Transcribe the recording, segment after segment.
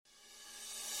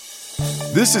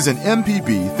This is an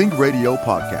MPB Think Radio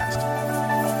podcast.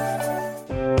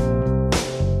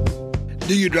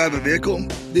 Do you drive a vehicle?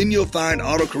 Then you'll find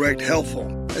AutoCorrect helpful,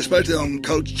 especially on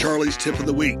Coach Charlie's Tip of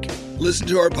the Week. Listen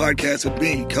to our podcast with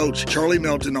me, Coach Charlie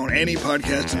Melton, on any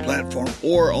podcasting platform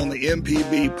or on the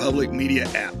MPB Public Media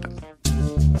app.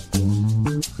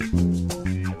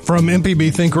 From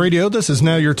MPB Think Radio, this is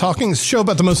Now You're Talking, a show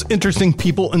about the most interesting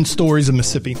people and stories in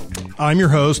Mississippi. I'm your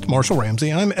host, Marshall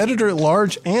Ramsey. I'm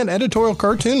editor-at-large and editorial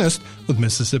cartoonist with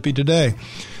Mississippi Today.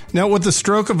 Now, with the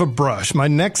stroke of a brush, my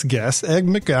next guest, Ed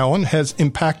McGowin, has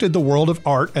impacted the world of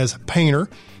art as a painter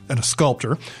and a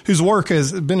sculptor, whose work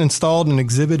has been installed and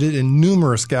exhibited in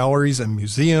numerous galleries and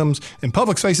museums and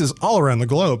public spaces all around the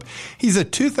globe. He's a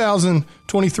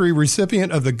 2023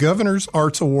 recipient of the Governor's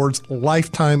Arts Awards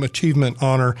Lifetime Achievement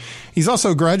Honor. He's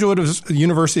also a graduate of the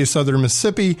University of Southern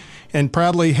Mississippi and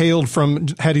proudly hailed from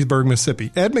Hattiesburg, Mississippi.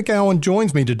 Ed McGowin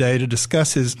joins me today to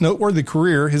discuss his noteworthy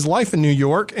career, his life in New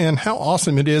York, and how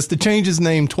awesome it is to change his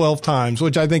name 12 times,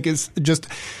 which I think is just,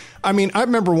 I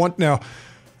remember one, now,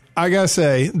 I got to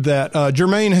say that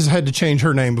Jermaine has had to change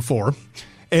her name before,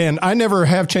 and I never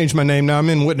have changed my name. Now, I'm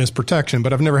in witness protection,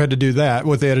 but I've never had to do that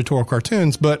with the editorial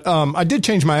cartoons. But I did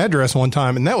change my address one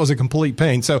time, and that was a complete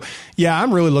pain. So, yeah,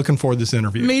 I'm really looking forward to this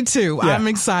interview. Me too. Yeah. I'm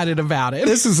excited about it.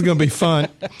 This is going to be fun.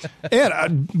 And I'll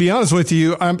be honest with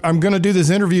you, I'm going to do this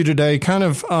interview today kind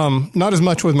of not as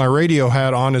much with my radio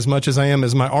hat on as much as I am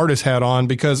as my artist hat on,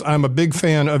 because I'm a big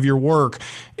fan of your work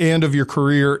and of your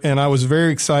career, and I was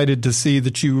very excited to see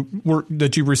that you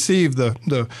received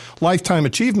the Lifetime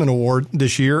Achievement Award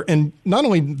this year. And not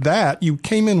only that, you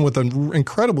came in with an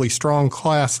incredibly strong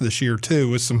class this year too,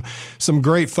 with some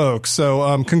great folks.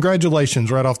 So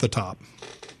congratulations right off the top.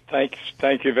 Thank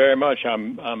you very much. I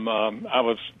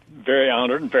was very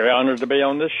honored to be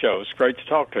on this show. It's great to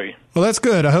talk to you. Well, that's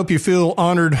good. I hope you feel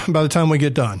honored by the time we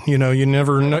get done. You know, you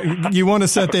never know. You want to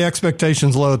set the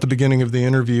expectations low at the beginning of the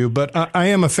interview, but I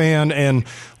am a fan. And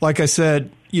like I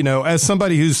said, you know, as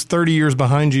somebody who's 30 years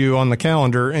behind you on the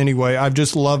calendar anyway, I've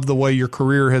just loved the way your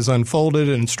career has unfolded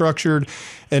and structured.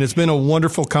 And it's been a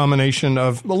wonderful combination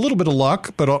of a little bit of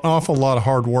luck, but an awful lot of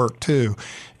hard work too.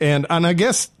 And I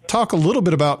guess talk a little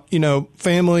bit about, you know,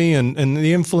 family and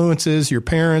the influences, your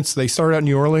parents. They started out in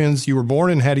New Orleans. You were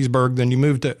born in Hattiesburg, then you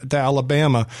moved to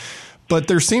Alabama. But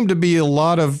there seemed to be a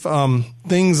lot of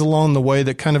things along the way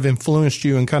that kind of influenced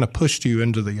you and kind of pushed you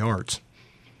into the arts.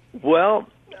 Well,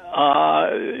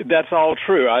 that's all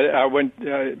true. I went.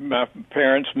 My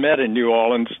parents met in New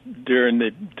Orleans during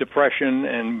the Depression,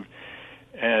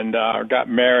 and got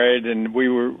married, and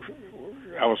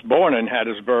I was born in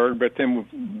Hattiesburg, but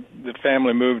then the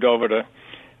family moved over to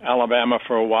Alabama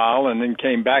for a while, and then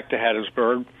came back to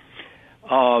Hattiesburg.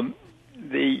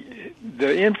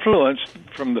 The influence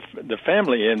from the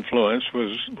family influence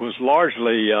was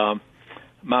largely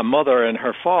my mother and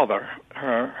her father.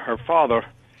 Her father,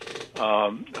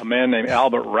 a man named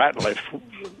Albert Ratliff,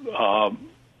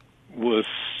 was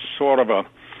sort of a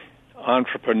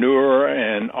entrepreneur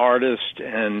and artist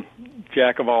and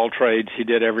jack of all trades. He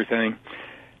did everything.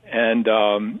 And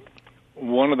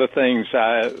one of the things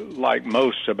I like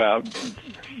most about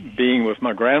being with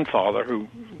my grandfather,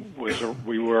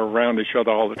 we were around each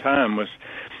other all the time, was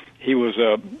he was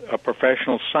a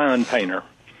professional sign painter,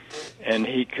 and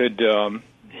he could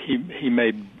he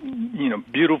made, you know,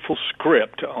 beautiful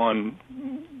script on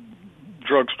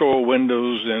drugstore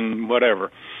windows and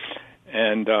whatever.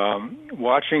 And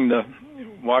watching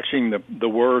the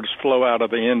words flow out of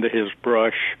the end of his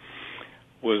brush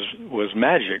was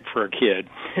magic for a kid.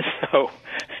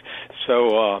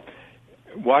 So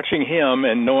watching him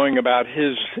and knowing about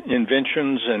his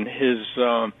inventions and his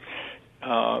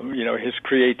his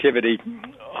creativity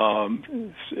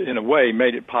in a way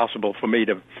made it possible for me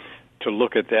to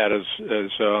look at that as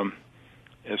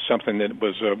something that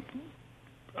was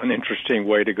an interesting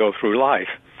way to go through life.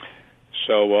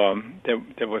 So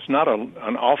there was not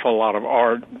an awful lot of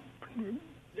art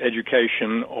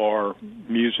education or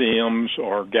museums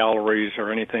or galleries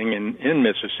or anything in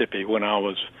Mississippi when I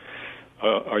was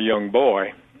a young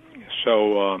boy.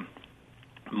 So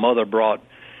Mother brought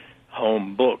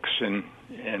home books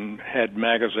and had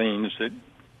magazines that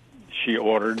she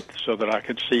ordered so that I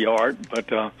could see art,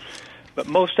 but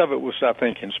most of it was, I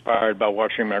think, inspired by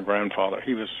watching my grandfather.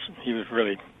 He was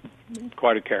really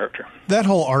quite a character. That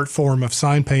whole art form of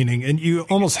sign painting, and you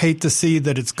almost hate to see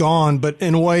that it's gone, but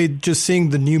in a way, just seeing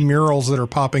the new murals that are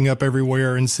popping up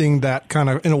everywhere and seeing that kind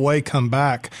of, in a way, come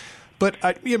back But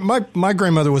my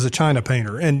grandmother was a China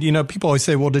painter, and people always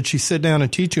say, "Well, did she sit down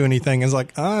and teach you anything?" It's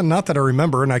like, not that I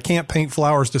remember, and I can't paint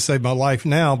flowers to save my life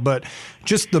now. But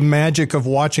just the magic of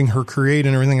watching her create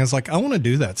and everything, I was like, I want to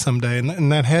do that someday,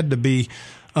 and that had to be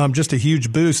just a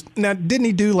huge boost. Now, didn't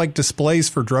he do like displays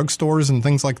for drugstores and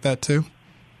things like that too?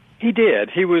 He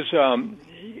did. He was,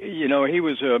 he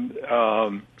was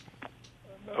a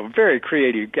very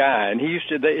creative guy, and he used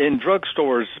to in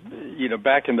drugstores,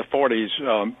 back in the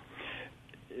 40s.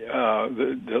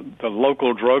 The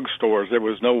local drugstores, there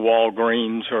was no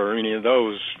Walgreens or any of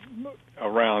those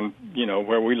around,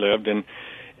 where we lived, and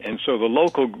so the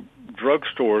local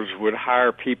drugstores would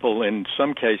hire people in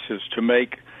some cases to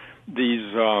make these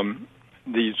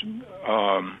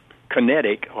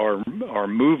kinetic or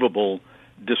movable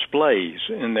displays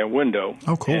in their window.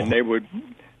 Oh, cool! And they were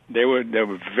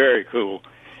very cool,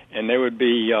 and they would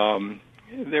be.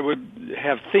 They would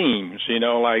have themes,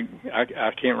 like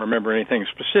I can't remember anything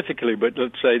specifically, but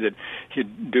let's say that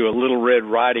he'd do a Little Red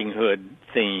Riding Hood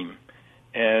theme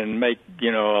and make,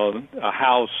 a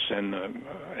house and a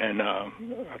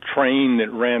train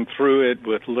that ran through it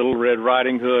with Little Red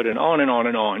Riding Hood and on and on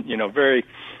and on, very,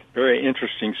 very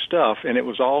interesting stuff. And it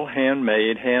was all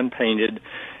handmade, hand-painted,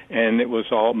 and it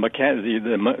was all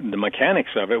the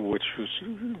mechanics of it, which was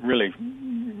really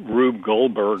Rube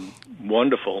Goldberg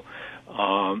wonderful.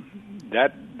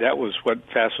 That was what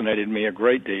fascinated me a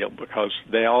great deal, because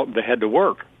they had to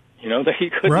work.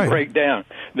 They couldn't break down.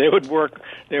 They would work.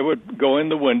 They would go in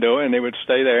the window and they would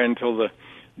stay there until the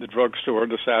drugstore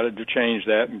decided to change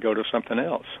that and go to something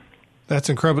else. That's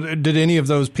incredible. Did any of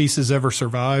those pieces ever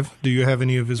survive? Do you have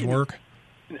any of his work?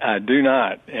 I do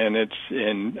not, and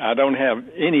I don't have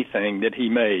anything that he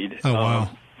made. Oh, wow.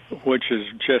 Which is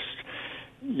just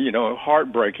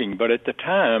heartbreaking. But at the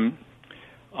time,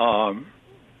 I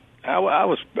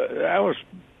was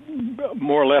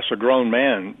more or less a grown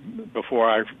man before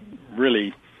I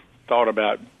really thought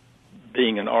about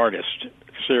being an artist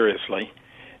seriously.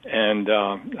 And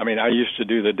I used to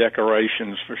do the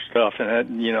decorations for stuff and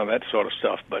that sort of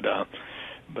stuff, but I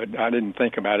didn't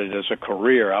think about it as a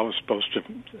career. I was supposed to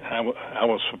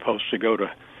go to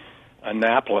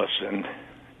Annapolis, and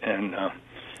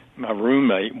my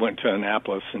roommate went to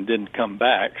Annapolis and didn't come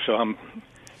back, so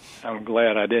I'm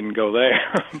glad I didn't go there.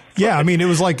 Yeah, it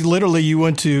was like literally you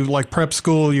went to like prep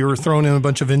school, you were thrown in a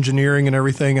bunch of engineering and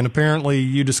everything, and apparently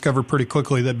you discovered pretty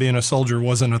quickly that being a soldier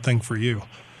wasn't a thing for you.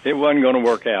 It wasn't going to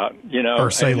work out, Or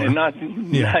sailor. And not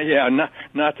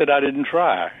that I didn't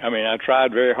try. I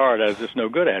tried very hard. I was just no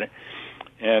good at it.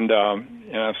 And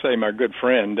I say my good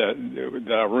friend that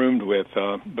I roomed with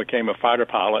became a fighter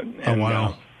pilot. And, oh,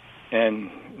 wow.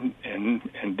 And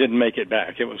didn't make it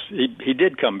back. It was he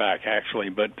did come back actually,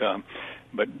 but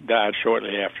died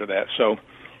shortly after that. So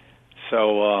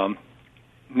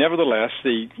nevertheless,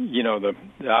 the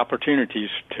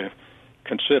opportunities to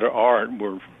consider art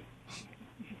were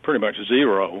pretty much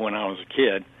zero when I was a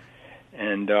kid,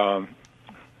 and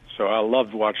so I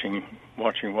loved watching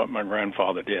what my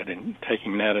grandfather did and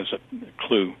taking that as a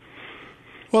clue.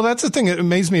 Well, that's the thing that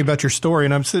amazed me about your story,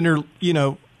 and I'm sitting there,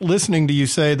 listening to you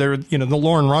say there, the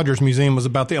Lauren Rogers Museum was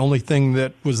about the only thing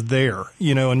that was there,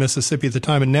 in Mississippi at the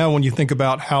time. And now when you think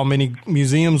about how many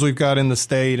museums we've got in the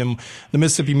state, and the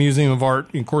Mississippi Museum of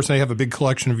Art, of course, they have a big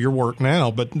collection of your work now,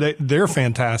 but they're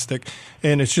fantastic.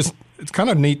 And it's kind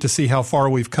of neat to see how far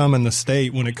we've come in the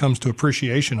state when it comes to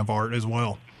appreciation of art as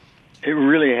well. It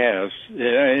really has.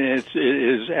 It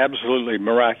is absolutely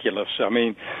miraculous.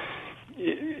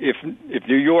 If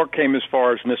New York came as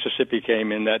far as Mississippi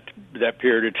came in that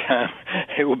period of time,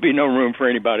 it would be no room for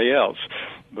anybody else,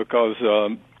 because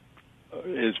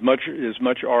as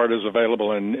much art is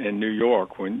available in New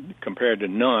York when compared to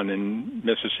none in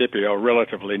Mississippi, or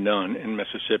relatively none in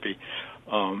Mississippi.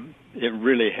 It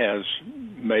really has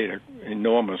made an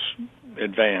enormous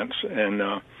advance, and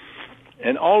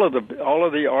all of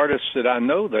the artists that I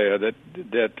know there that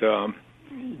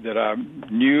I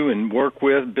knew and worked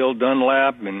with, Bill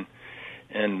Dunlap and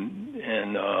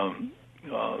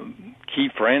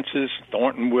Keith Francis,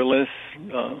 Thornton Willis,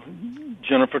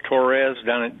 Jennifer Torres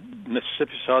down at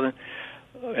Mississippi Southern,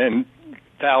 and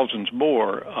thousands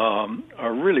more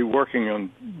are really working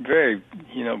on very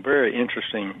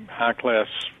interesting, high-class,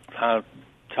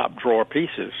 top drawer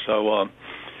pieces. So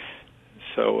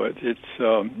I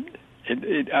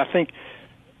think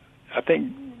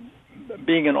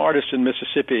being an artist in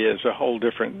Mississippi is a whole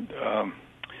different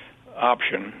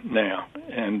option now,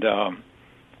 and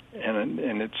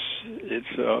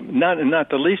it's not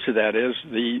the least of that is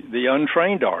the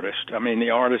untrained artist. The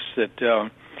artists that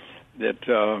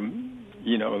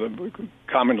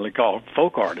commonly called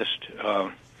folk artists.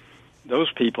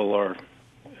 those people are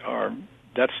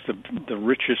that's the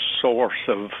richest source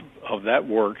of that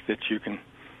work that you can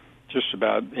just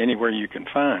about anywhere you can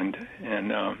find.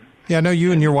 And yeah, I know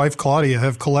you and your wife Claudia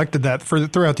have collected that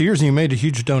throughout the years, and you made a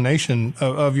huge donation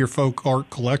of your folk art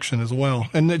collection as well.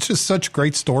 And it's just such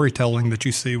great storytelling that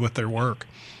you see with their work.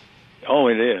 Oh,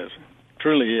 it is.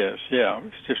 Truly is. Yeah,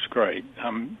 it's just great.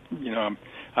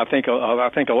 I think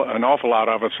an awful lot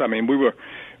of us. I mean,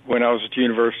 when I was at the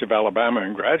University of Alabama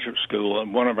in graduate school,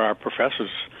 and one of our professors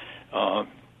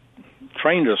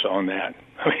trained us on that.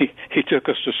 He took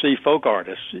us to see folk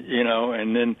artists,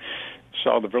 and then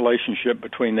saw the relationship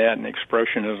between that and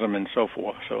expressionism and so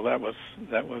forth. So that's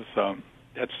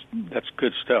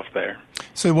good stuff there.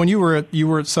 So when you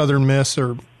were at Southern Miss,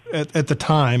 or at the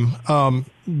time,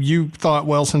 you thought,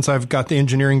 well, since I've got the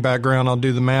engineering background, I'll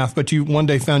do the math. But you one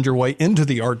day found your way into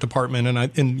the art department,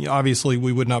 and obviously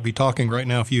we would not be talking right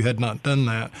now if you had not done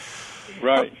that.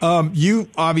 Right. You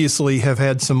obviously have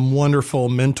had some wonderful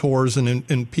mentors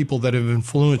and people that have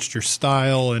influenced your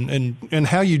style and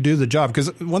how you do the job.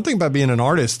 Because one thing about being an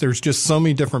artist, there's just so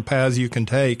many different paths you can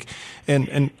take.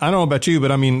 And I don't know about you,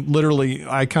 but I mean, literally,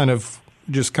 I kind of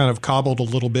cobbled a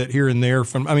little bit here and there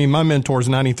my mentor's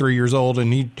 93 years old,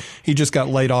 and he just got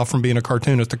laid off from being a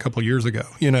cartoonist a couple of years ago,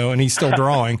 and he's still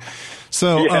drawing.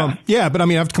 So, but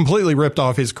I've completely ripped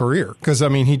off his career because,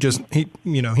 he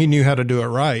knew how to do it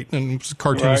right, and was a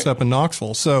cartoonist up in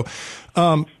Knoxville. So,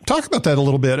 talk about that a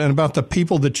little bit and about the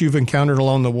people that you've encountered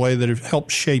along the way that have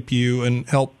helped shape you and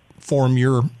help form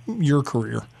your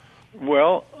career.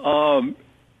 Well,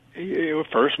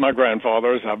 first, my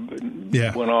grandfather, as I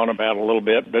went on about a little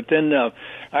bit, but then I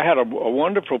had a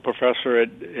wonderful professor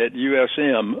at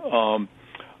USM,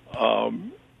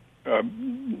 a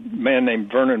man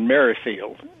named Vernon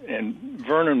Merrifield, and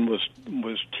Vernon was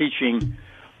teaching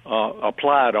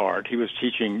applied art. He was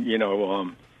teaching,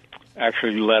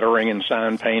 actually lettering and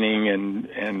sign painting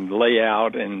and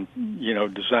layout and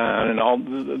design and all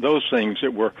those things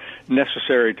that were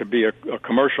necessary to be a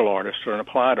commercial artist or an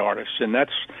applied artist. And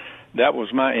that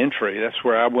was my entry. That's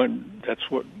where I went. That's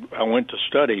what I went to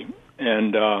study.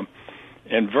 And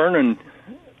Vernon,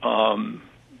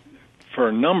 for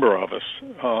a number of us,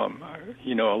 a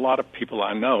lot of people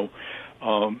I know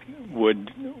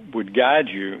would guide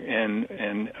you, and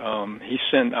he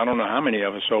sent I don't know how many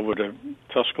of us over to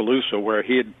Tuscaloosa, where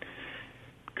he had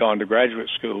gone to graduate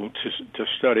school to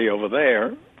study over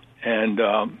there, and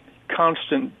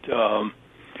constant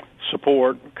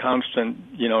support, constant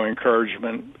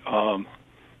encouragement,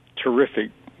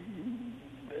 terrific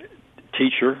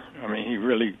teacher. I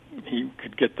mean, he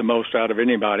could get the most out of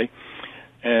anybody,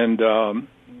 and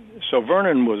so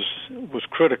Vernon was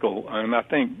critical, and I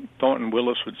think Thornton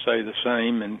Willis would say the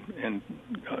same, and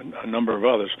a number of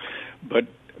others. But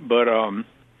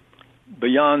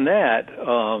beyond that,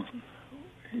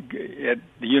 at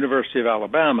the University of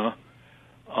Alabama,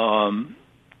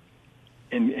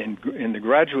 in the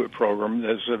graduate program,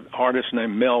 there's an artist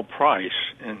named Mel Price,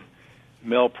 and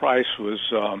Mel Price was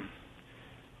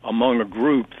among a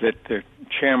group that the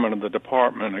chairman of the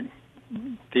department,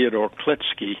 Theodore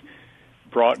Klitsky,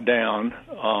 brought down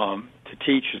to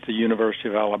teach at the University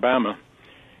of Alabama,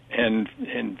 and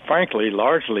frankly,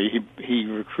 largely he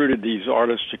recruited these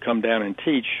artists to come down and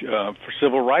teach for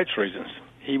civil rights reasons.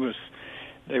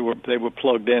 They were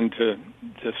plugged into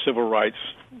the civil rights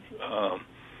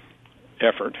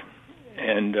effort,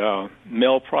 and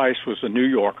Mel Price was a New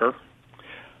Yorker.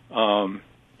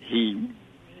 He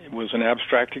was an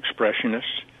abstract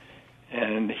expressionist,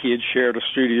 and he had shared a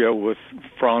studio with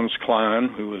Franz Klein,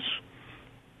 who was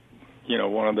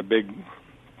one of the big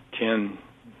 10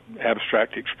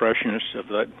 abstract expressionists of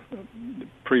that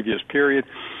previous period.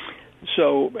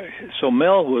 So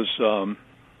Mel was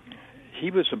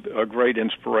he was a great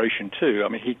inspiration too. I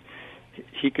mean,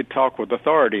 he could talk with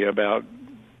authority about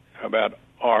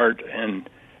art and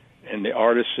the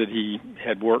artists that he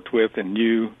had worked with and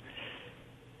knew,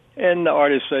 and the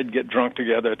artists they'd get drunk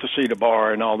together at the Cedar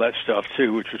Bar and all that stuff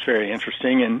too, which was very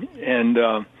interesting. And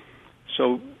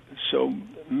so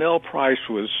Mel Price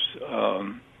was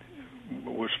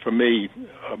for me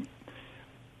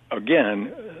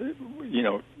again,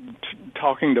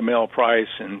 talking to Mel Price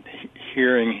and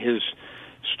hearing his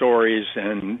stories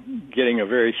and getting a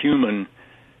very human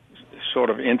sort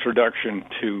of introduction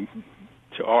to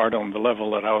art on the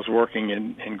level that I was working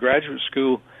in graduate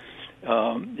school.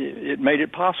 It made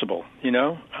it possible,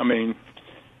 I mean,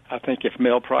 I think if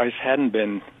Mel Price hadn't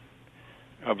been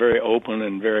a very open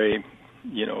and very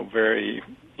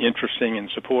interesting and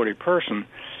supportive person,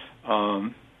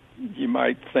 you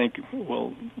might think,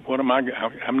 well, I'm not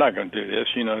going to do this.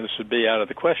 This would be out of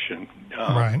the question.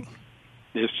 Right.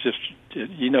 it's just,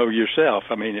 you know yourself.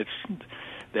 I mean,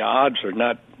 the odds are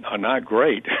not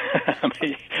great. I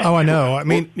mean, oh, I know. I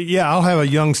mean, yeah, I'll have a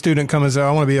young student come and say,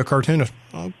 I want to be a cartoonist.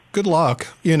 Well, good luck,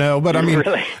 but I mean,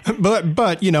 really?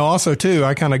 but, also too,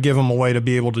 I kind of give them a way to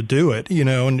be able to do it,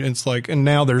 and it's like, and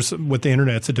now with the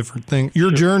internet, it's a different thing.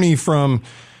 Your journey from,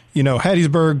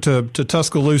 Hattiesburg to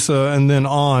Tuscaloosa and then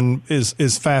on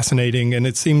is fascinating. And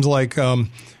it seems like,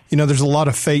 there's a lot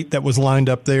of fate that was lined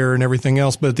up there and everything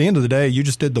else. But at the end of the day, you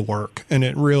just did the work, and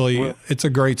it's a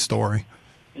great story.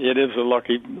 It is a lot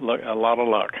of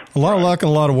luck. A lot of luck and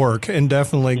a lot of work, and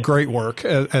definitely great work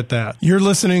at that. You're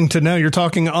listening to Now You're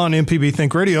Talking on MPB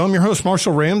Think Radio. I'm your host,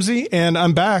 Marshall Ramsey, and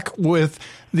I'm back with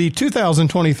the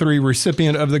 2023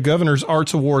 recipient of the Governor's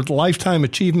Arts Award Lifetime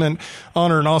Achievement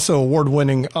Honor and also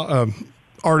award-winning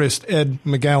artist, Ed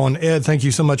McGowin. Ed, thank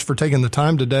you so much for taking the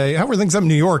time today. How are things up in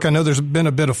New York? I know there's been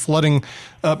a bit of flooding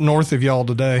up north of y'all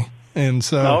today. And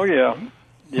so, oh, yeah.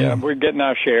 Yeah, we're getting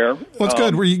our share. Well, it's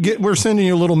good. We're sending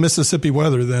you a little Mississippi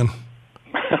weather then.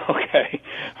 Okay.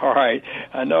 All right.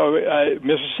 I know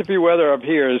Mississippi weather up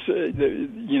here is,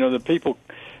 the people,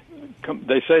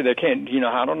 they say they can't,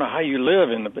 I don't know how you live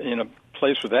in a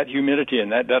place with that humidity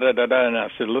and that da-da-da-da. And I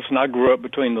said, listen, I grew up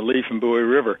between the Leaf and Bowie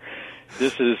River.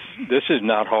 This is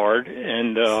not hard,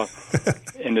 and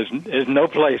there's no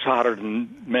place hotter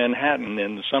than Manhattan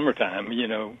in the summertime.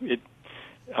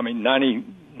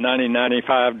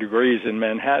 95 degrees in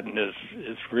Manhattan is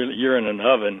really, you're in an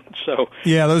oven. So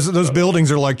yeah, those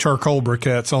buildings are like charcoal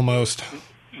briquettes almost.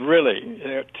 Really,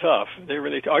 they're tough. They're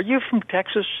really. Are you from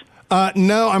Texas?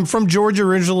 No, I'm from Georgia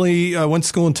originally. I went to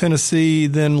school in Tennessee,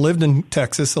 then lived in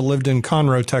Texas. I lived in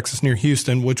Conroe, Texas, near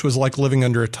Houston, which was like living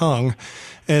under a tongue.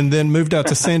 And then moved out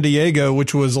to San Diego,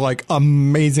 which was like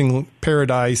amazing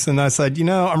paradise. And I said,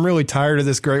 I'm really tired of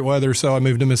this great weather, so I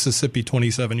moved to Mississippi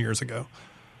 27 years ago.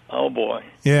 Oh, boy.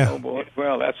 Yeah. Oh, boy.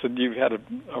 Well, you've had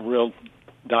a real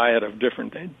diet of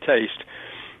different taste.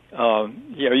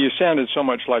 You sounded so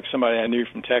much like somebody I knew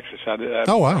from Texas.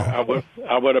 Oh, wow.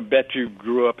 I would have bet you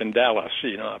grew up in Dallas.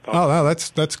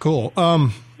 That's cool.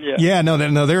 Yeah.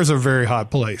 No, there's a very hot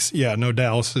place. Yeah, no,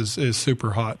 Dallas is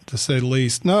super hot, to say the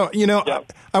least. No,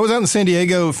 I was out in San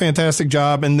Diego, fantastic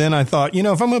job, and then I thought, if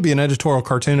I'm going to be an editorial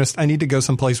cartoonist, I need to go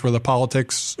someplace where the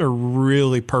politics are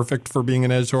really perfect for being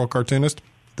an editorial cartoonist.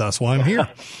 That's why I'm here.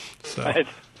 So.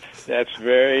 That's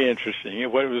very interesting.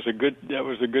 That was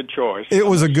a good choice. It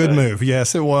was a good move.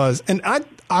 Yes, it was. And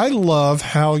I love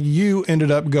how you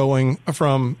ended up going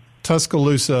from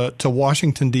Tuscaloosa to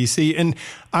Washington, D.C. And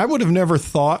I would have never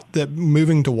thought that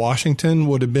moving to Washington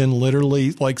would have been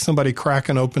literally like somebody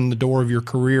cracking open the door of your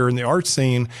career in the art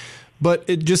scene. But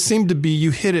it just seemed to be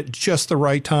you hit it just the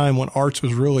right time when arts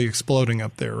was really exploding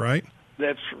up there, right?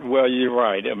 You're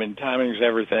right. I mean, timing is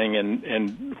everything.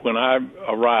 And when I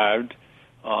arrived,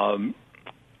 the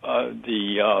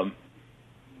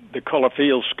Color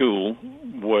Field School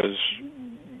was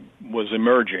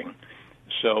emerging.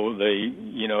 So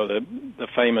the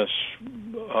famous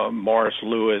Morris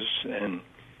Lewis and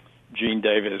Gene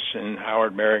Davis and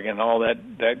Howard Merrigan, all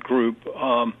that group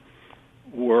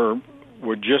were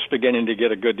just beginning to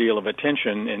get a good deal of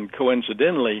attention. And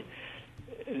coincidentally,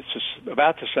 it's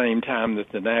about the same time that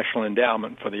the National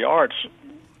Endowment for the Arts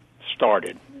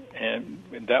started, and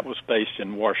that was based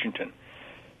in Washington.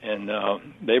 And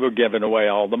they were giving away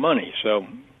all the money. So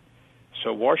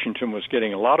Washington was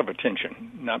getting a lot of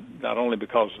attention, not only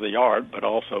because of the art, but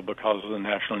also because of the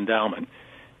National Endowment.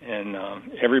 And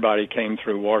everybody came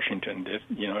through Washington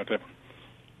to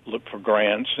look for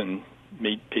grants and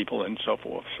meet people and so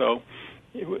forth. So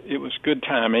it was good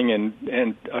timing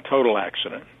and a total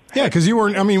accident. Yeah, because you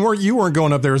weren't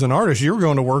going up there as an artist. You were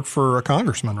going to work for a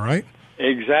congressman, right?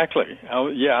 Exactly.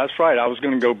 That's right. I was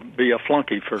going to go be a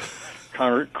flunky for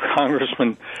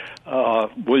Congressman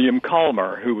William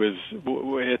Calmer, who was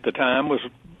at the time was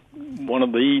one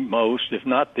of the most, if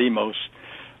not the most,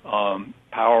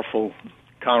 powerful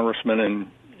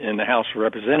congressman in the House of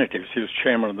Representatives. He was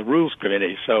chairman of the Rules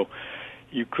Committee, so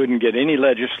you couldn't get any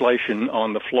legislation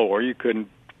on the floor. You couldn't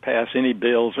pass any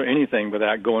bills or anything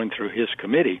without going through his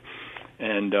committee,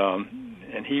 and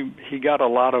he got a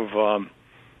lot of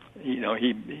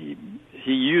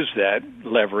he used that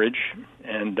leverage,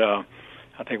 and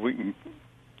I think we can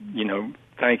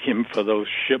thank him for those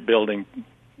shipbuilding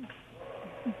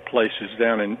places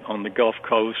down on the Gulf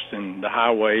Coast and the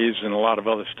highways and a lot of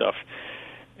other stuff,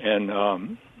 and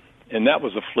that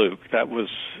was a fluke. That was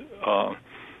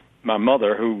my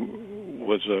mother, who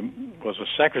was a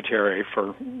secretary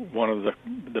for one of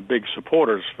the big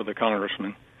supporters for the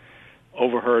congressman,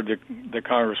 overheard the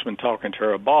congressman talking to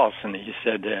her boss, and he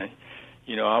said,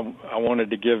 I wanted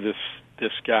to give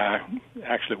this guy,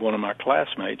 actually one of my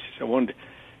classmates, I wanted to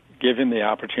give him the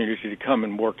opportunity to come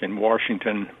and work in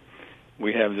Washington.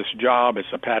 We have this job;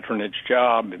 it's a patronage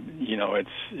job.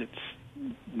 It's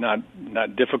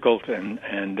not difficult,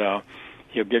 and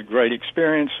he'll get great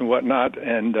experience and whatnot.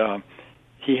 And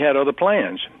he had other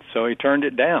plans, so he turned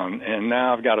it down. And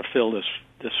now I've got to fill this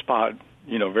spot,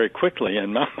 very quickly.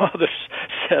 And my mother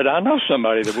said, "I know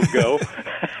somebody that would go."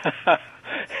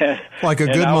 Like a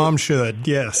good mom should,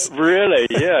 yes. Really,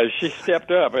 yeah. She stepped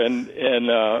up, and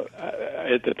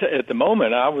at the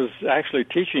moment, I was actually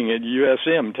teaching at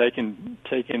USM, taking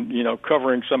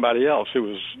covering somebody else who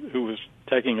was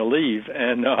taking a leave,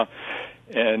 and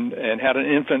had an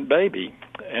infant baby,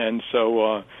 and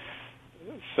so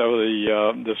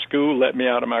the school let me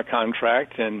out of my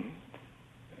contract, and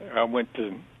I went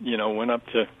up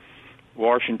to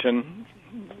Washington.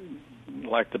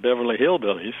 Like the Beverly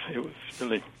Hillbillies, it was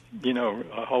really,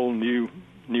 a whole new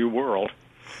world.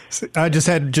 I just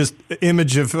had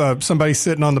image of somebody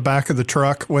sitting on the back of the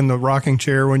truck when the rocking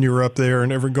chair when you were up there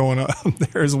and ever going up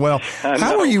there as well.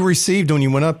 How were you received when you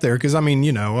went up there? Because I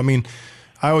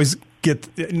always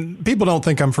get people don't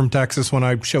think I'm from Texas when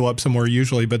I show up somewhere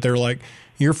usually, but they're like,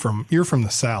 "You're from the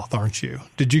South, aren't you?"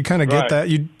 Did you kind of get that?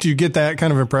 Did you get that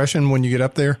kind of impression when you get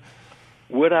up there?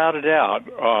 Without a doubt.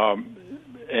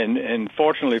 And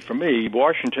fortunately for me,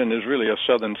 Washington is really a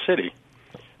southern city.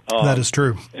 That is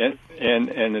true.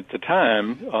 And at the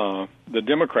time, the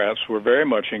Democrats were very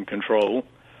much in control.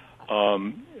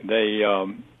 They,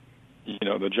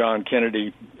 the John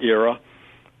Kennedy era,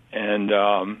 and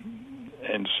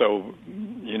so,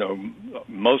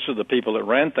 most of the people that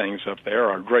ran things up there,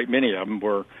 or a great many of them,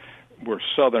 were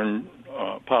southern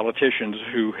politicians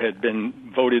who had been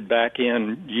voted back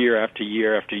in year after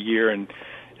year after year, and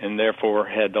therefore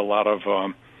had a lot of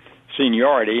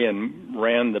seniority and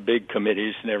ran the big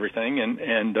committees and everything,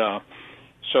 and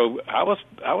so I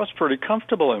was pretty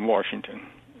comfortable in Washington,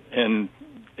 and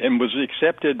was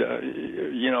accepted,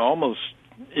 almost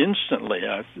instantly.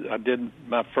 I did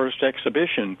my first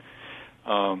exhibition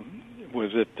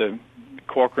was at the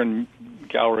Corcoran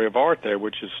Gallery of Art there,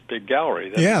 which is a big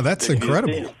gallery. That's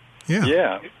incredible. Museum.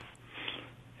 Yeah.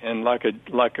 And like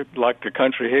the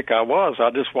country hick I was,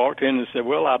 I just walked in and said,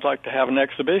 "Well, I'd like to have an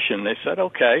exhibition." They said,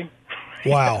 "Okay."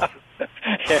 Wow.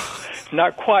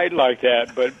 Not quite like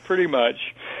that, but pretty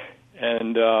much.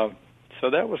 And so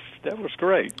that was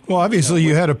great. Well, obviously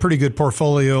you had a pretty good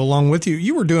portfolio along with you.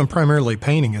 You were doing primarily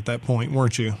painting at that point,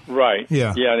 weren't you? Right.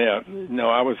 Yeah. Yeah.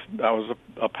 No, I was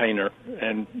a painter,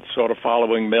 and sort of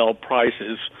following Mel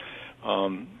Price's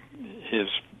his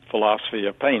philosophy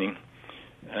of painting.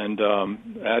 And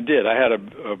I did. I had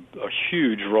a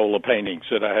huge roll of paintings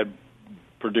that I had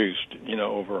produced,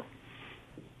 over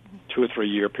 2 or 3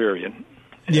 year period.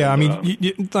 Yeah,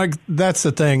 like that's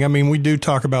the thing. We do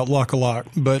talk about luck a lot,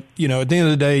 but at the end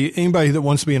of the day, anybody that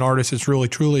wants to be an artist, it's really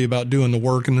truly about doing the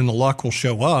work, and then the luck will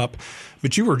show up.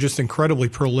 But you were just incredibly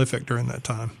prolific during that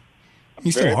time.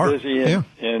 You still are.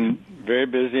 And very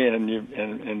busy,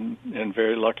 and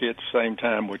very lucky at the same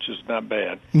time, which is not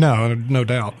bad. No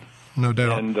doubt. No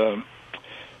doubt. And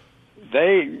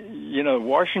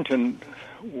Washington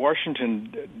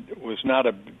was not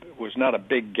a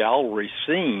big gallery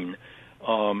scene.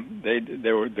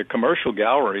 The commercial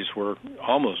galleries were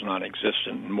almost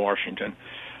non-existent in Washington,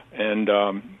 and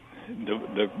a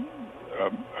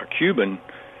Cuban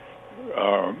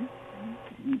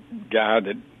guy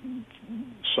that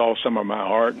saw some of my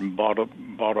art and bought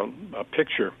a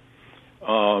picture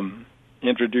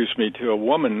introduced me to a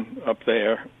woman up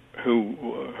there who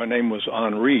her name was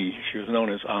Henri. She was known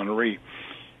as Henri,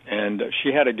 and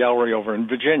she had a gallery over in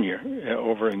Virginia,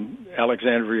 over in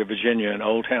Alexandria, Virginia, in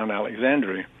Old Town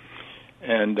Alexandria,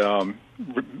 and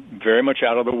very much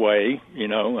out of the way.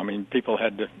 People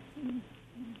had to,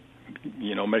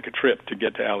 make a trip to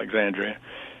get to Alexandria,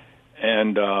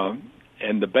 and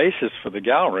the basis for the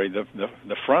gallery,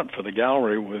 the front for the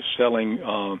gallery was selling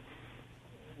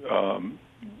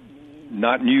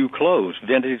not new clothes,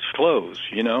 vintage clothes,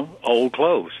 old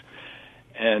clothes,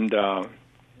 and I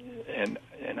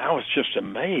was just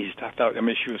amazed. I thought,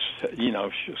 she was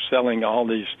selling all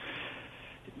these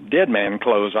dead man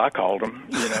clothes, I called them.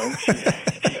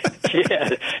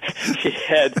 She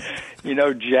had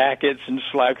jackets and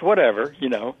slacks, whatever,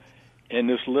 in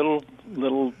this little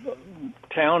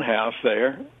townhouse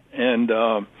there, and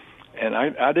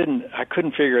I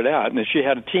couldn't figure it out. And then she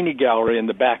had a teeny gallery in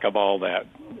the back of all that.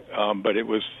 But it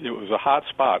was a hot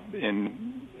spot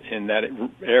in that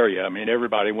area.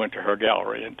 Everybody went to her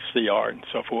gallery and see art and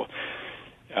so forth.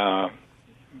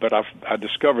 But I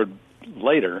discovered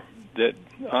later that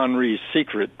Henri's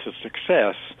secret to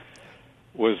success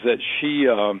was that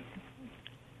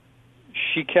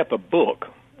she kept a book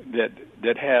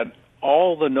that had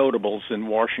all the notables in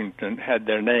Washington had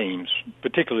their names,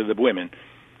 particularly the women,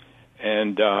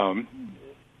 and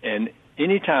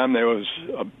anytime there was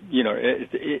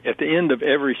at the end of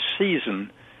every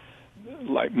season,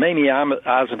 like Mamie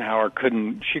Eisenhower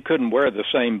couldn't wear the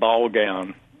same ball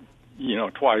gown,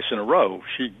 twice in a row.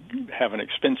 She'd have an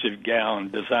expensive gown,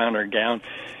 designer gown,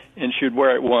 and she'd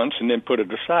wear it once and then put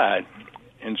it aside.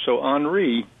 And so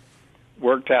Henri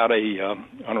worked out an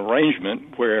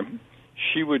arrangement where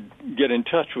she would get in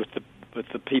touch with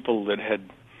the people that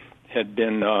had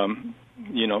been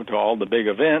to all the big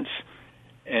events,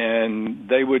 and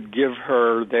they would give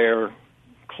her their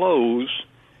clothes,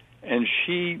 and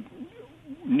she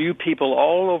knew people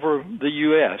all over the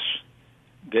U.S.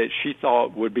 that she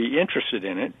thought would be interested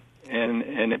in it,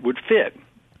 and it would fit.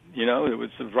 It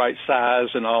was the right size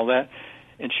and all that.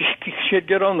 And she'd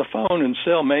get on the phone and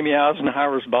sell Mamie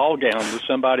Eisenhower's ball gown to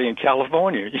somebody in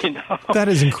California. That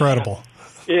is incredible.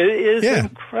 It is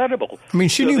incredible. I mean,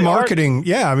 she knew marketing.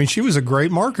 She was a great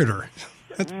marketer.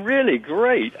 Really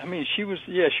great. I mean, she was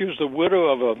the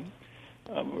widow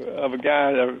of a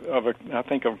guy I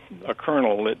think a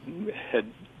colonel that had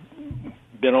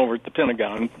been over at the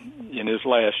Pentagon in his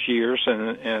last years,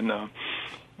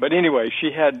 but anyway,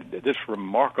 she had this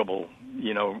remarkable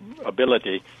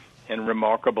ability and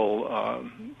remarkable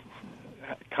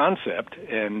concept,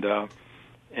 and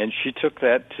she took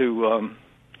that to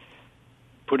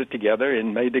put it together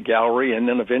and made the gallery, and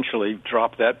then eventually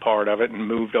dropped that part of it and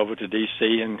moved over to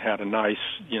D.C. and had a nice,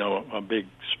 a big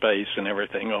space and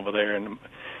everything over there,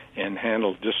 and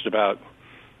handled just about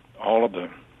all of the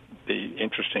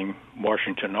interesting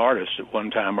Washington artists at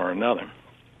one time or another.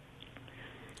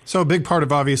 So a big part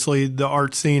of, obviously, the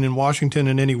art scene in Washington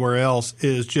and anywhere else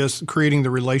is just creating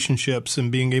the relationships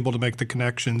and being able to make the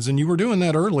connections. And you were doing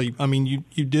that early. I mean,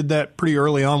 you did that pretty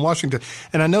early on in Washington.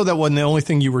 And I know that wasn't the only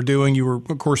thing you were doing. You were,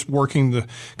 of course, working the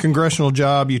congressional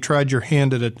job. You tried your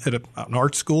hand at an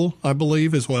art school, I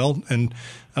believe, as well. And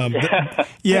we'll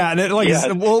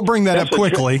bring that up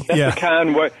quickly.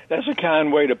 That's a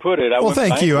kind way to put it. Well,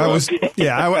 thank you.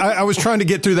 I was trying to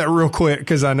get through that real quick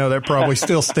because I know that probably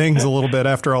still stings a little bit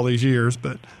after all these years.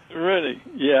 But really,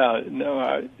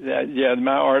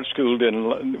 my art school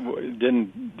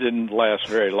didn't last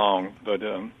very long, but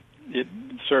it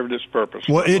served its purpose.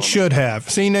 Well, it should have.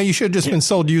 See, now you should have just been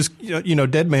sold to use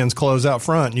dead man's clothes out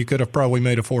front, and you could have probably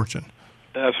made a fortune.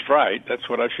 That's right. That's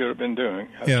what I should have been doing.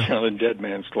 Selling dead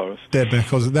man's clothes. Dead man's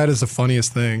clothes. That is the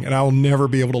funniest thing. And I will never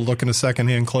be able to look in a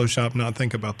secondhand clothes shop and not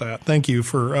think about that. Thank you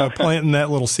for planting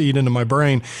that little seed into my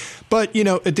brain. But,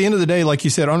 at the end of the day, like you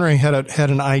said, Henri had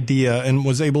an idea and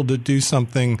was able to do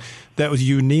something that was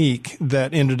unique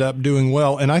that ended up doing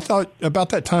well. And I thought about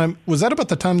that time, was that about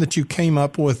the time that you came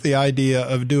up with the idea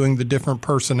of doing the different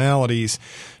personalities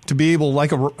to be able,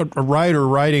 like a writer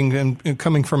writing and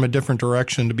coming from a different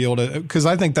direction, to be able to, because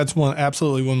I think that's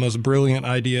absolutely one of the most brilliant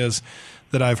ideas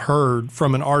that I've heard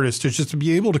from an artist, is just to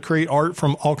be able to create art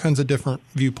from all kinds of different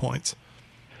viewpoints.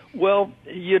 Well,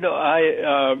 it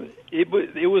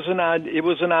was an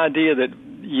idea that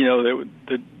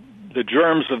the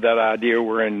germs of that idea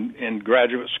were in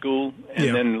graduate school,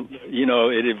 and then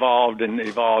it evolved and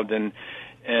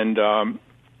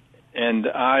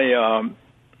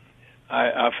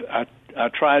I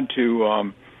tried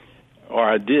to, or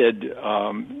I did,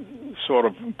 sort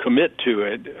of commit to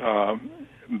it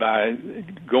by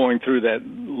going through that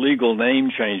legal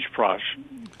name change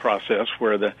process,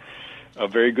 where a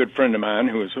very good friend of mine,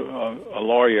 who was a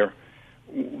lawyer,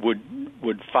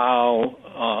 would file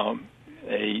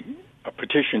a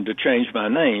petition to change my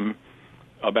name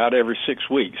about every 6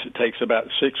 weeks. It takes about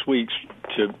 6 weeks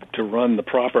to run the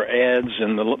proper ads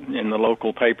in the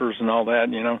local papers and all that,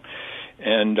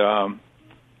 and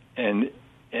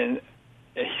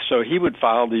so he would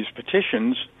file these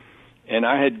petitions, and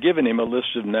I had given him a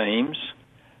list of names,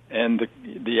 and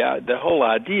the whole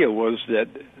idea was that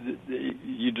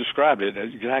you described it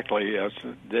exactly as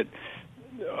that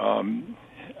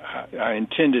I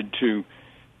intended to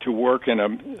work in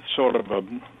a sort of a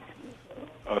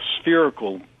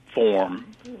spherical form.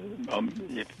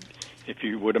 If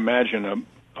you would imagine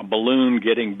a balloon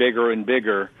getting bigger and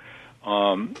bigger,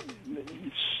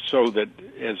 so that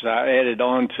as I added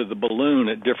on to the balloon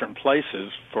at different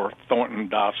places for Thornton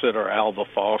Dossett or Alva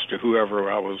Faust or whoever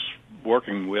I was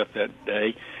working with that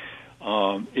day,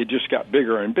 it just got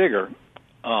bigger and bigger,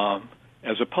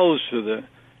 as opposed to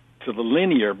the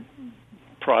linear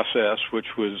process,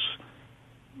 which was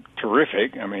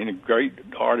terrific. I mean, a great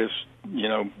artist,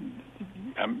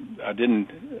 I didn't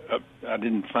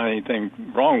find anything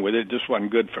wrong with it. It just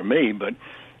wasn't good for me. But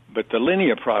the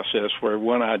linear process, where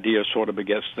one idea sort of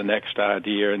begets the next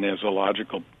idea, and there's a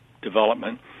logical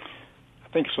development. I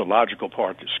think it's the logical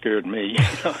part that scared me.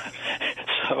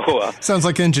 So sounds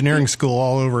like engineering school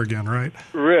all over again, right?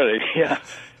 Really, yeah.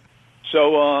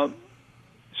 So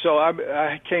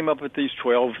I came up with these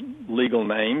 12 legal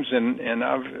names, and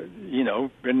I've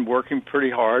been working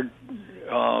pretty hard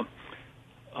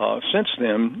since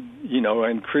then,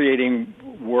 and creating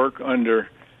work under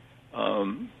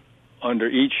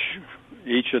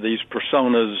each of these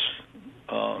personas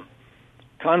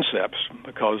concepts,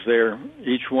 because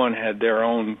each one had their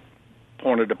own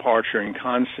point of departure and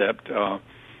concept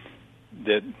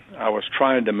that I was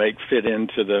trying to make fit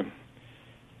into the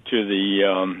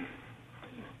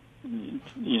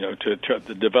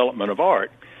development of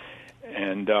art.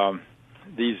 And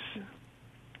these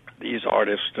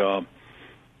artists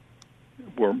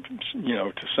were,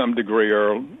 to some degree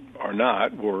or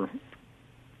not, were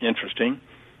interesting.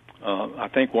 I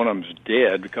think one of them's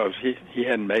dead because he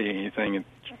hadn't made anything in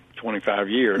 25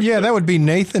 years. Yeah, that would be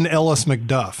Nathan Ellis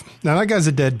McDuff. Now that guy's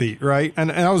a deadbeat, right?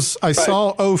 And I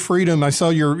saw Oh Freedom. I saw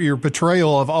your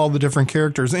portrayal of all the different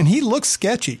characters, and he looks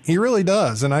sketchy. He really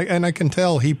does, and I can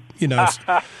tell he.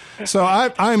 So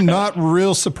I'm not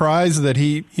real surprised that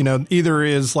he either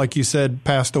is, like you said,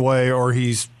 passed away, or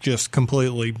he's just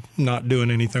completely not doing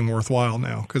anything worthwhile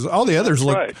now. Because all the others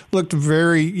looked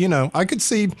very I could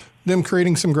see them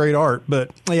creating some great art, but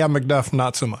yeah, McDuff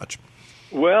not so much.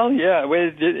 Well, yeah,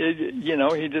 he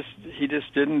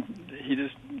just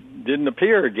didn't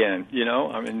appear again.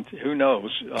 I mean, who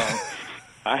knows?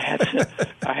 I had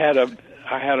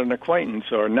an acquaintance,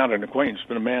 or not an acquaintance,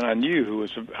 but a man I knew who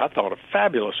was, I thought, a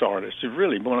fabulous artist. He's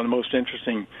really one of the most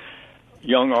interesting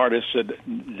young artists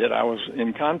that I was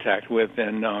in contact with,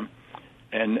 and as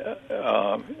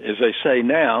they say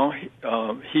now,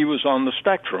 he was on the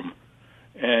spectrum,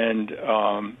 and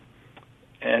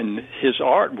his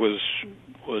art was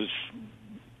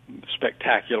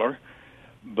spectacular,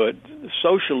 but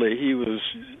socially he was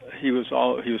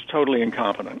totally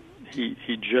incompetent.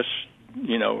 He just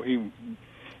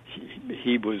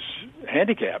he was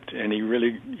handicapped, and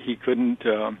he couldn't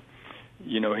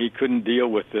deal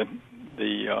with the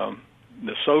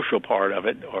social part of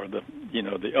it, or the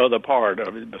other part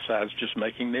of it besides just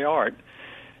making the art,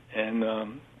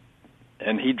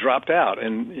 and he dropped out,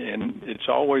 and it's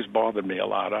always bothered me a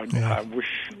lot. I wish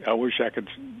I could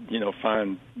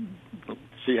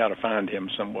see how to find him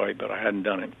some way, but I hadn't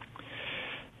done it.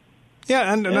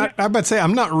 Yeah, and I would say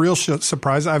I'm not real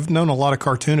surprised. I've known a lot of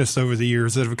cartoonists over the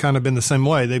years that have kind of been the same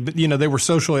way. They were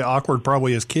socially awkward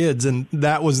probably as kids, and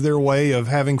that was their way of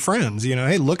having friends.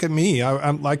 Hey, look at me,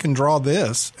 I can draw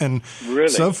this, and really?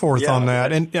 So forth on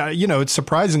that. And it's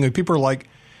surprising that people are like,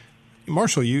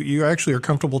 Marshall, you actually are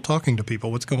comfortable talking to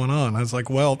people. What's going on? I was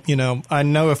like, well, I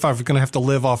know if I'm going to have to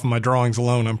live off of my drawings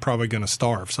alone, I'm probably going to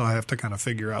starve. So I have to kind of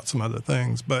figure out some other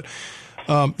things. But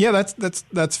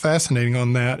that's fascinating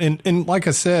on that. And like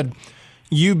I said,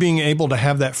 you being able to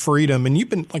have that freedom, and you've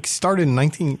been started in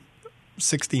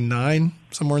 1969,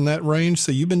 somewhere in that range.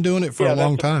 So you've been doing it for a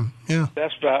long time. Yeah,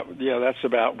 that's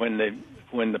about when I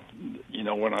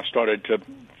started to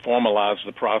formalize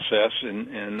the process,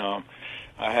 and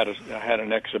I had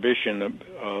an exhibition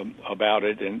about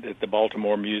it at the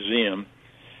Baltimore Museum,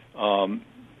 and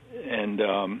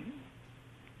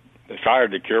they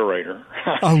fired the curator.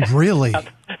 Oh, really?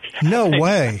 No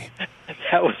way.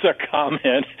 That was a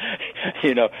comment.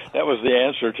 That was the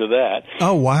answer to that.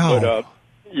 Oh, wow.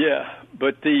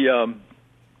 But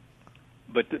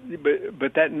but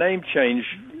that name change,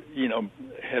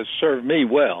 has served me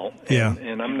well. Yeah.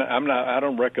 And I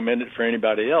don't recommend it for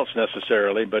anybody else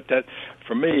necessarily, but that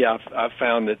for me, I've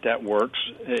found that works.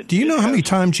 Do you know how many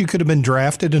times you could have been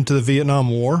drafted into the Vietnam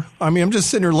War? I mean, I'm just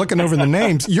sitting here looking over the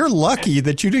names. You're lucky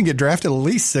that you didn't get drafted at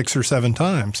least 6 or 7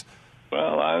 times.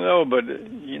 Well, I know, but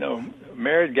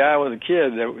married guy with a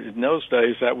kid, in those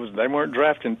days they weren't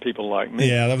drafting people like me.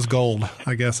 Yeah, that was gold,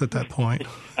 I guess, at that point.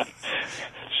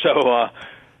 So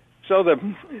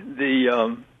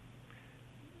the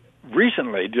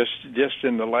recently, just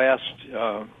in the last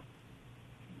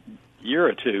year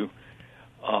or two,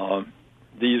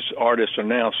 these artists are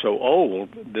now so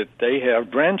old that they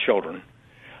have grandchildren.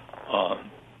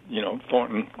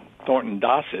 Thornton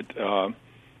Dossett.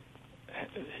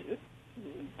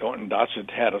 Thornton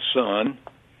Dossett had a son.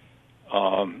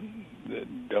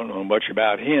 Don't know much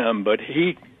about him, but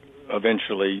he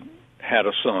eventually had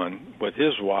a son with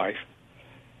his wife.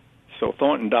 So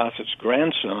Thornton Dossett's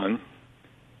grandson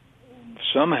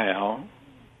somehow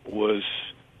was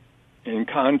in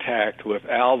contact with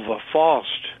Alva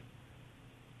Faust,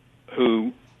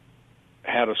 who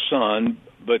had a son,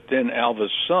 but then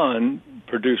Alva's son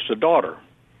produced a daughter.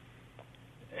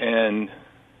 And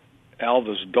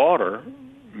Alva's daughter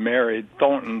married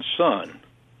Thornton's son.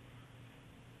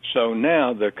 So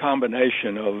now the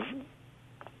combination of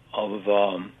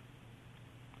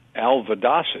Alva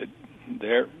Dossett,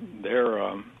 they're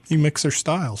you mix their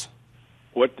styles.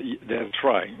 That's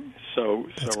right. So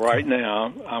right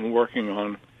now I'm working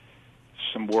on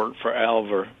some work for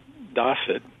Alva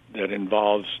Dossett that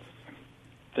involves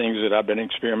things that I've been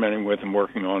experimenting with and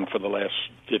working on for the last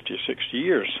 50 or 60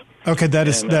 years. Okay, that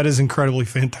is incredibly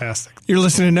fantastic. You're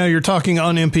listening now. You're talking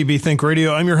on MPB Think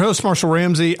Radio. I'm your host, Marshall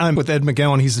Ramsey. I'm with Ed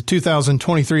McGowin. He's the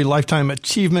 2023 Lifetime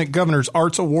Achievement Governor's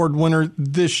Arts Award winner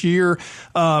this year.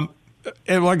 And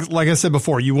like I said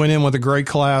before, you went in with a great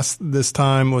class this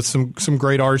time with some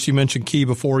great artists. You mentioned Key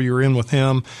before. You were in with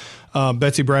him.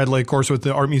 Betsy Bradley, of course, with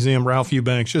the Art Museum, Ralph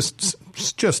Eubanks,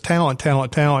 just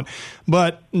talent,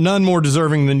 but none more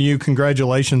deserving than you.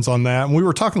 Congratulations on that. And we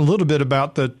were talking a little bit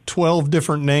about the 12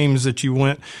 different names that you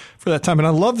went for that time. And I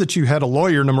love that you had a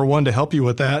lawyer, number one, to help you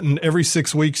with that. And every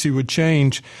 6 weeks you would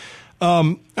change.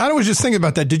 I was just thinking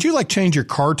about that. Did you change your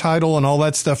car title and all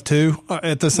that stuff too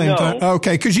at the same time?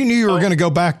 Okay. Cause you knew you were going to go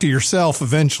back to yourself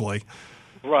eventually.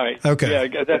 Right. Okay.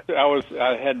 Yeah. I was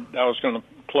going to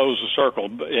close the circle,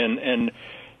 and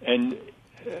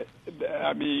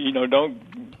I mean,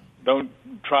 don't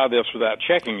try this without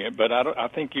checking it. But I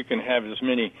think you can have as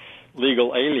many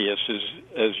legal aliases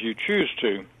as you choose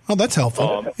to. Oh, that's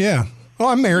helpful. Yeah. Well,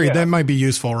 I'm married. Yeah. That might be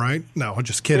useful, right? No,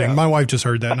 just kidding. Yeah. My wife just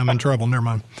heard that, and I'm in trouble. Never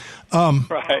mind.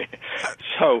 Right.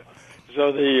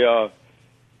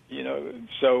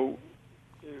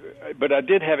 But I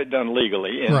did have it done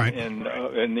legally, and right.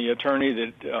 and the attorney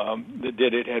that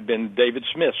did it had been David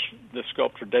Smith's, the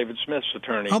sculptor David Smith's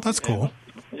attorney. Oh, that's cool.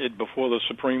 Before the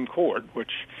Supreme Court,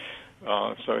 which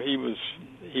so he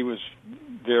was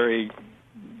very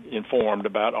informed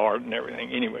about art and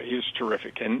everything. Anyway, he was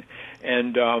terrific, and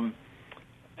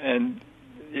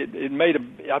it made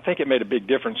I think it made a big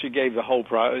difference. He gave the whole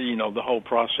the whole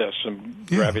process some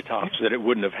gravitas that it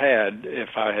wouldn't have had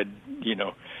if I had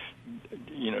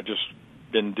just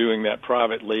been doing that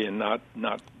privately and not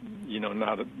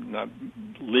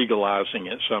legalizing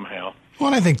it somehow. Well,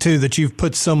 and I think too that you've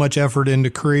put so much effort into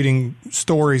creating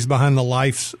stories behind the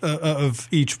lives of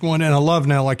each one, and I love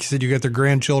now, like you said, you got their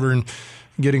grandchildren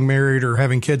getting married or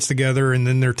having kids together, and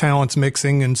then their talents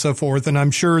mixing and so forth. And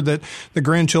I'm sure that the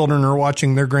grandchildren are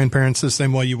watching their grandparents the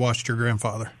same way you watched your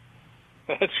grandfather.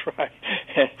 That's right.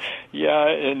 Yeah,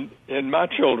 and my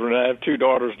children, I have two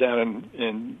daughters down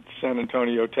in San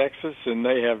Antonio, Texas, and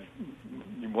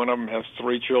one of them has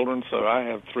three children, so I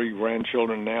have three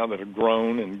grandchildren now that are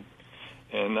grown, and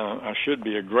I should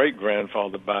be a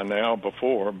great-grandfather by now but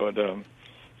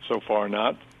so far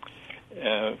not.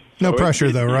 No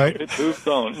pressure, though, right? It moves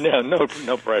on.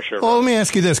 No pressure. Well, let me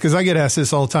ask you this, because I get asked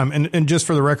this all the time. And just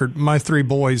for the record, my three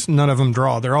boys, none of them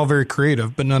draw. They're all very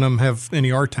creative, but none of them have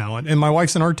any art talent. And my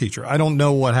wife's an art teacher. I don't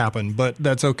know what happened, but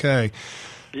that's okay.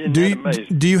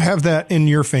 Do you have that in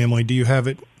your family? Do you have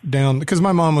it down? Because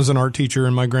my mom was an art teacher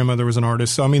and my grandmother was an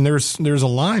artist. So, I mean, there's a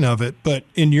line of it. But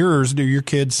in yours, do your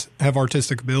kids have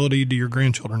artistic ability? Do your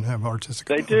grandchildren have artistic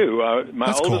ability? They do.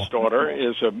 My oldest daughter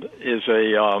is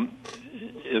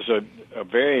a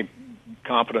very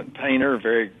competent painter,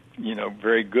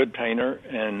 very good painter,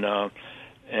 and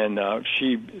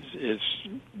she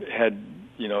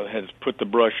has put the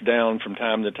brush down from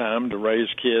time to time to raise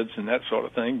kids and that sort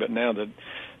of thing. But now that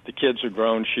the kids are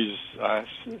grown, I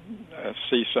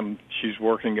see she's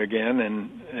working again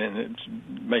and it's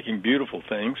making beautiful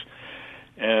things.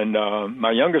 And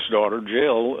my youngest daughter,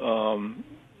 Jill,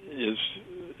 is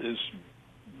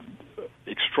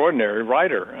extraordinary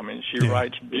writer. I mean, she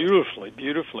writes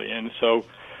beautifully, and so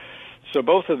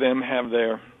both of them have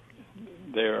their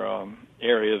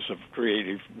areas of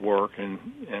creative work,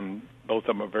 and both of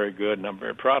them are very good, and I'm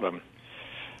very proud of them.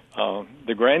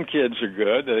 The grandkids are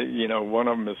good. One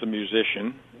of them is a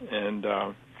musician, and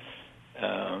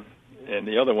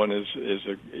the other one is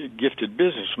a gifted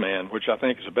businessman, which I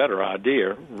think is a better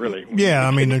idea, really. Yeah,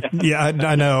 I mean,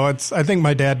 I know. I think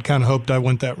my dad kind of hoped I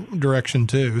went that direction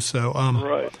too. So,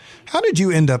 right. How did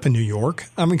you end up in New York?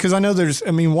 I mean, because I know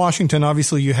Washington,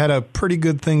 obviously you had a pretty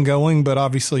good thing going, but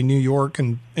obviously New York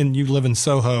and you live in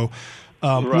Soho,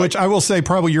 right. Which I will say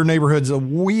probably your neighborhood's a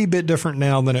wee bit different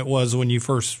now than it was when you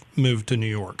first moved to New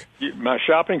York. My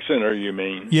shopping center, you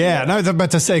mean? Yeah, and I was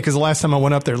about to say, because the last time I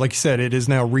went up there, like you said, it is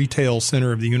now retail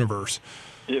center of the universe.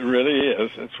 It really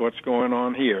is. That's what's going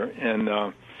on here. And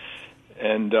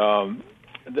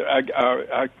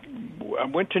I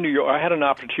went to New York. I had an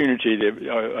opportunity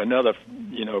to another,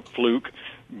 fluke,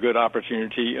 good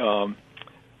opportunity.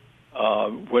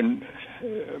 When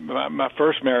my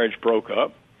first marriage broke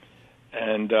up,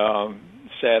 and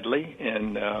sadly,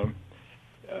 and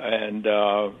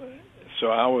so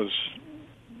I was,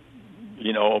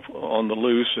 on the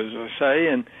loose, as I say,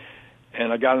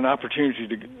 and I got an opportunity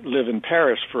to live in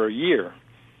Paris for a year,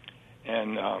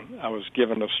 and I was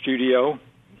given a studio,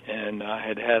 and I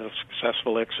had a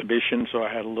successful exhibition, so I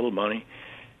had a little money,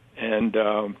 and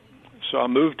so I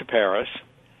moved to Paris,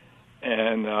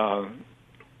 and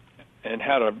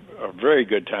had a very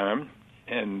good time,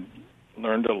 and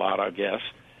learned a lot, I guess.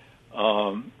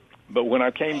 But when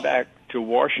I came back to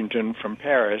Washington from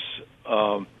Paris,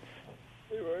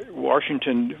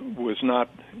 Washington was not,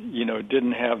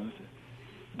 didn't have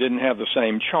the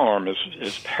same charm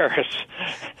as Paris.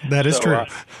 That is true.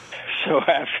 So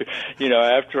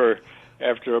after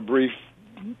a brief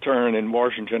turn in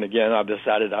Washington again, I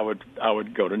decided I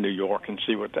would go to New York and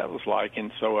see what that was like,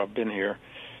 and so I've been here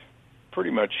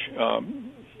pretty much.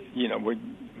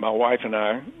 My wife and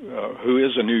I, who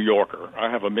is a New Yorker,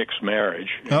 I have a mixed marriage.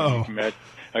 Uh-oh. Met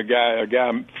a guy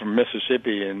from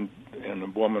Mississippi and a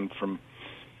woman from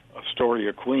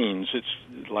Astoria, Queens.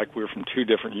 It's like we're from two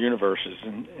different universes,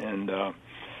 and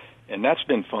that's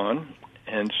been fun.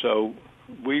 And so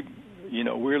we're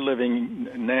living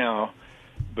now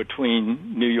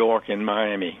between New York and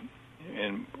Miami,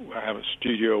 and I have a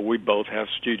studio. We both have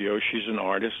studios. She's an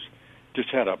artist. Just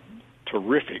had a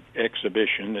terrific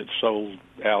exhibition that sold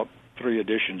out 3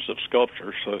 editions of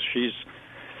sculpture. So she's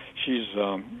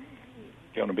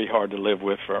going to be hard to live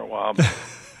with for a while. But,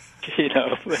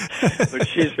 but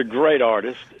she's a great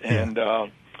artist, and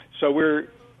so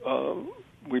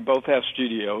we both have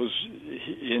studios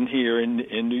in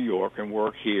New York and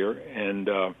work here, and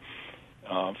at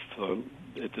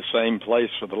the same place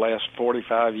for the last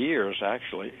 45 years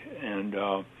actually, and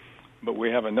but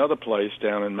we have another place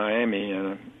down in Miami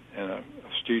and a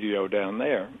studio down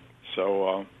there.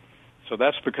 So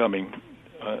that's becoming,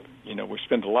 we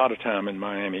spend a lot of time in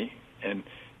Miami, and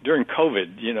during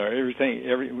COVID,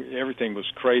 everything was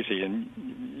crazy, and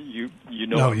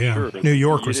Oh yeah, sure, New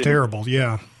York was terrible.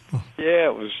 Yeah. Yeah,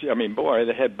 it was. I mean, boy,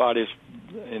 they had bodies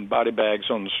in body bags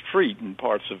on the street in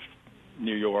parts of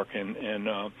New York,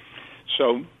 and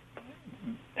so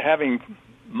having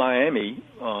Miami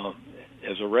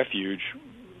as a refuge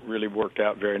really worked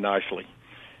out very nicely,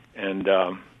 and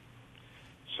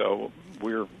so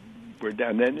we're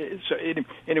down then. So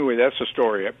anyway, that's the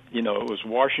story. It was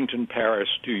Washington, Paris,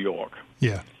 New York.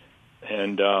 Yeah,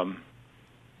 and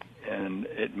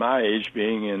at my age,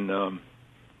 being in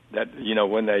that,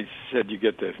 when they said you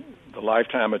get the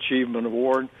Lifetime Achievement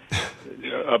Award,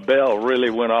 a bell really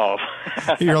went off.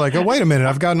 You're like, oh, wait a minute,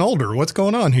 I've gotten older. What's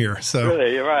going on here? So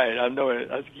really, you're right. I know it.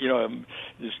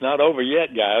 It's not over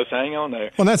yet, guys. Hang on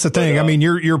there. Well, that's the thing. I mean,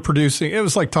 you're producing. It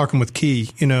was like talking with Key.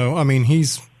 I mean,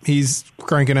 he's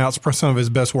cranking out some of his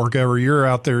best work ever. You're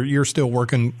out there. You're still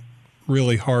working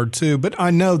really hard too. But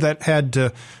I know that had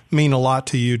to mean a lot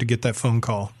to you to get that phone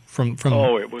call from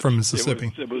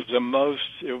Mississippi. It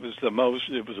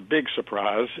was a big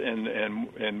surprise,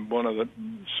 and one of the,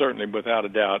 certainly without a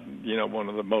doubt, one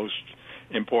of the most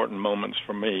important moments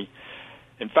for me.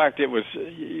 In fact, it was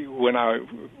when I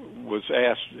was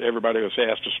asked. Everybody was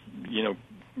asked to,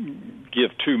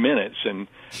 give 2 minutes, and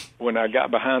when I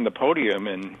got behind the podium,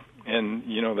 and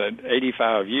that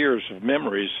 85 years of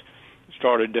memories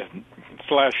started to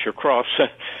flash across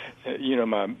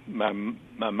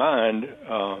my mind,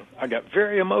 I got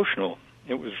very emotional.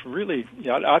 It was really,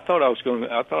 I thought I was going to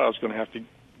have to.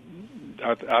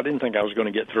 I didn't think I was going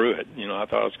to get through it. I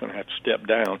thought I was going to have to step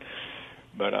down,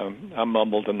 but I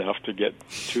mumbled enough to get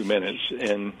 2 minutes,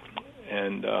 and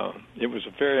it was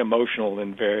a very emotional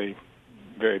and very,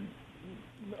 very,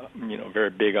 very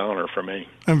big honor for me.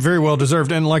 And very well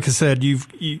deserved. And like I said,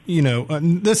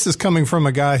 this is coming from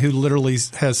a guy who literally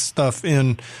has stuff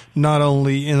in not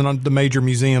only in the major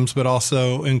museums, but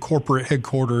also in corporate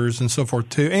headquarters and so forth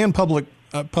too, and public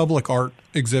art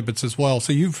exhibits as well.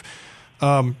 So you've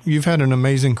had an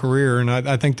amazing career, and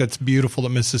I think that's beautiful that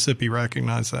Mississippi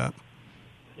recognized that.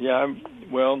 Yeah,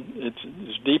 well, it's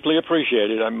deeply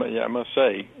appreciated, I must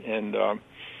say, and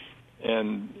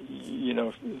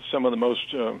some of the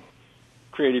most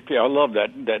creative people. I love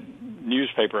that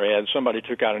newspaper ad. Somebody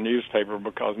took out a newspaper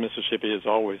because Mississippi is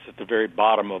always at the very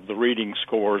bottom of the reading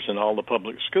scores in all the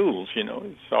public schools.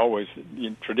 It's always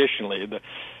traditionally the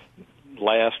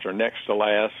last or next to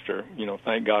last, or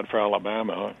thank God for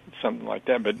Alabama, or something like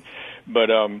that. But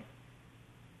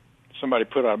somebody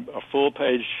put a full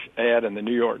page ad in the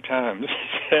New York Times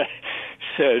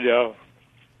said,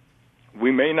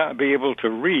 we may not be able to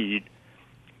read,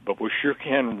 but we sure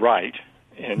can write,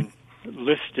 and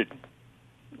listed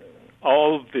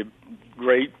all the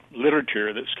great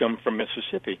literature that's come from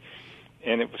Mississippi.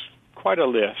 And it was quite a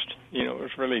list. It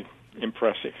was really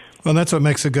impressive. Well, that's what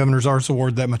makes the Governor's Arts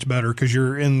Award that much better, because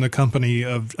you're in the company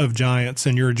of giants,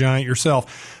 and you're a giant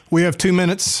yourself. We have 2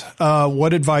 minutes.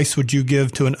 What advice would you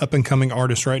give to an up-and-coming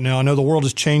artist right now? I know the world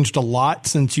has changed a lot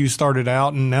since you started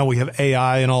out, and now we have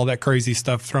AI and all that crazy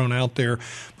stuff thrown out there.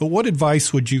 But what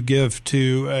advice would you give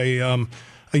to a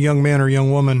young man or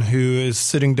young woman who is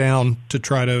sitting down to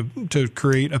try to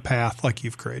create a path like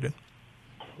you've created?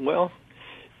 Well,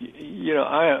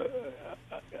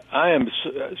 I am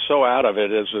so out of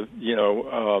it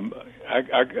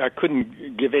I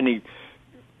couldn't give any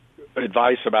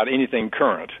advice about anything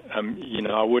current.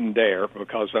 I wouldn't dare,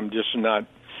 because I'm just not.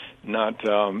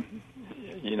 There are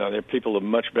people who are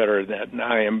much better at that than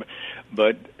I am,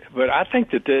 but I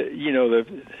think that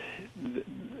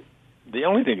the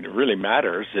only thing that really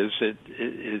matters is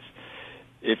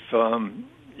if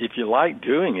you like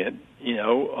doing it,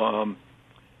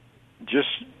 just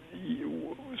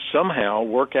somehow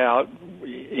work out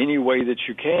any way that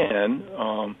you can.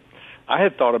 I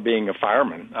had thought of being a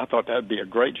fireman. I thought that'd be a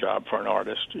great job for an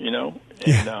artist, and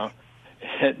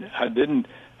I didn't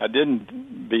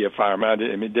be a fireman. I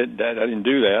didn't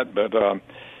do that, but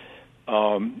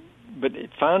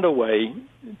find a way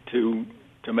to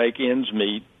make ends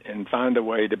meet, and find a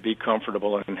way to be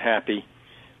comfortable and happy,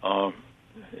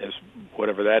 as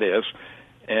whatever that is,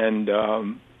 and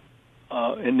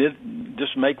then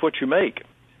just make what you make.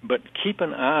 But keep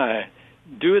an eye,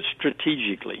 do it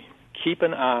strategically. Keep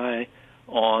an eye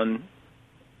on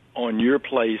your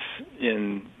place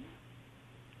in.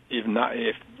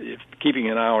 If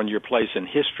keeping an eye on your place in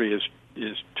history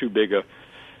is too big a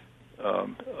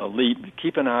leap,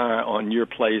 keep an eye on your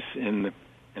place in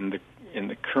the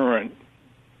current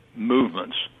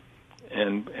movements,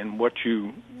 and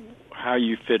how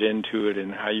you fit into it,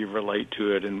 and how you relate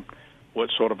to it, and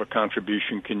what sort of a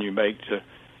contribution can you make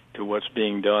to what's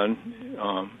being done,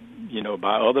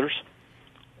 by others,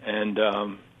 and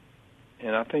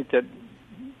I think that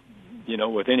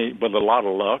with a lot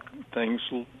of luck, things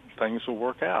will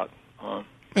work out.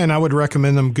 And I would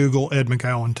recommend them Google Ed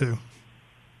McGowin too.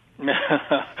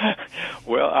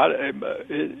 Well, I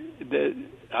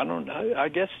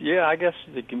guess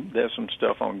there's some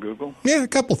stuff on Google. Yeah, a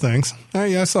couple things.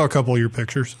 I saw a couple of your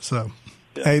pictures. So,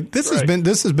 yeah, hey, this has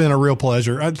been a real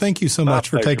pleasure. I thank you so much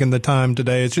for taking the time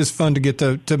today. It's just fun to get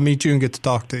to meet you and get to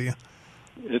talk to you.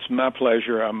 It's my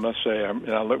pleasure, I must say.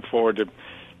 I look forward to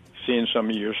seeing some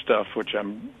of your stuff, which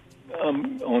I'm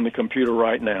on the computer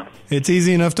right now. It's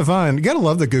easy enough to find. You got to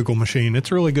love the Google machine.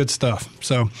 It's really good stuff.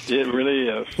 So it really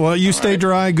is. Well, you stay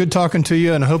dry. Good talking to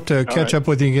you, and I hope to catch up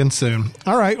with you again soon.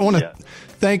 All right. I want to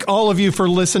thank all of you for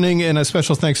listening, and a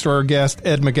special thanks to our guest,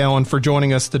 Ed McGowin, for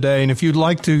joining us today. And if you'd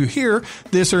like to hear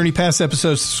this or any past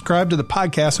episodes, subscribe to the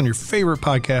podcast on your favorite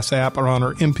podcast app or on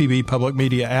our MPB Public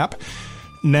Media app.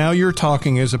 Now You're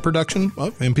Talking is a production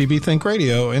of MPB Think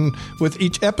Radio, and with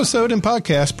each episode and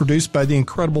podcast produced by the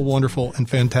incredible, wonderful, and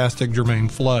fantastic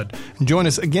Jermaine Flood. And join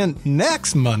us again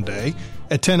next Monday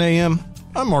at 10 a.m.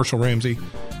 I'm Marshall Ramsey.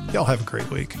 Y'all have a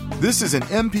great week. This is an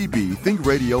MPB Think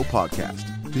Radio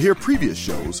podcast. To hear previous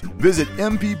shows, visit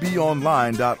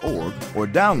mpbonline.org or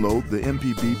download the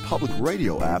MPB Public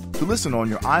Radio app to listen on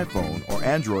your iPhone or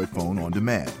Android phone on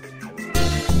demand.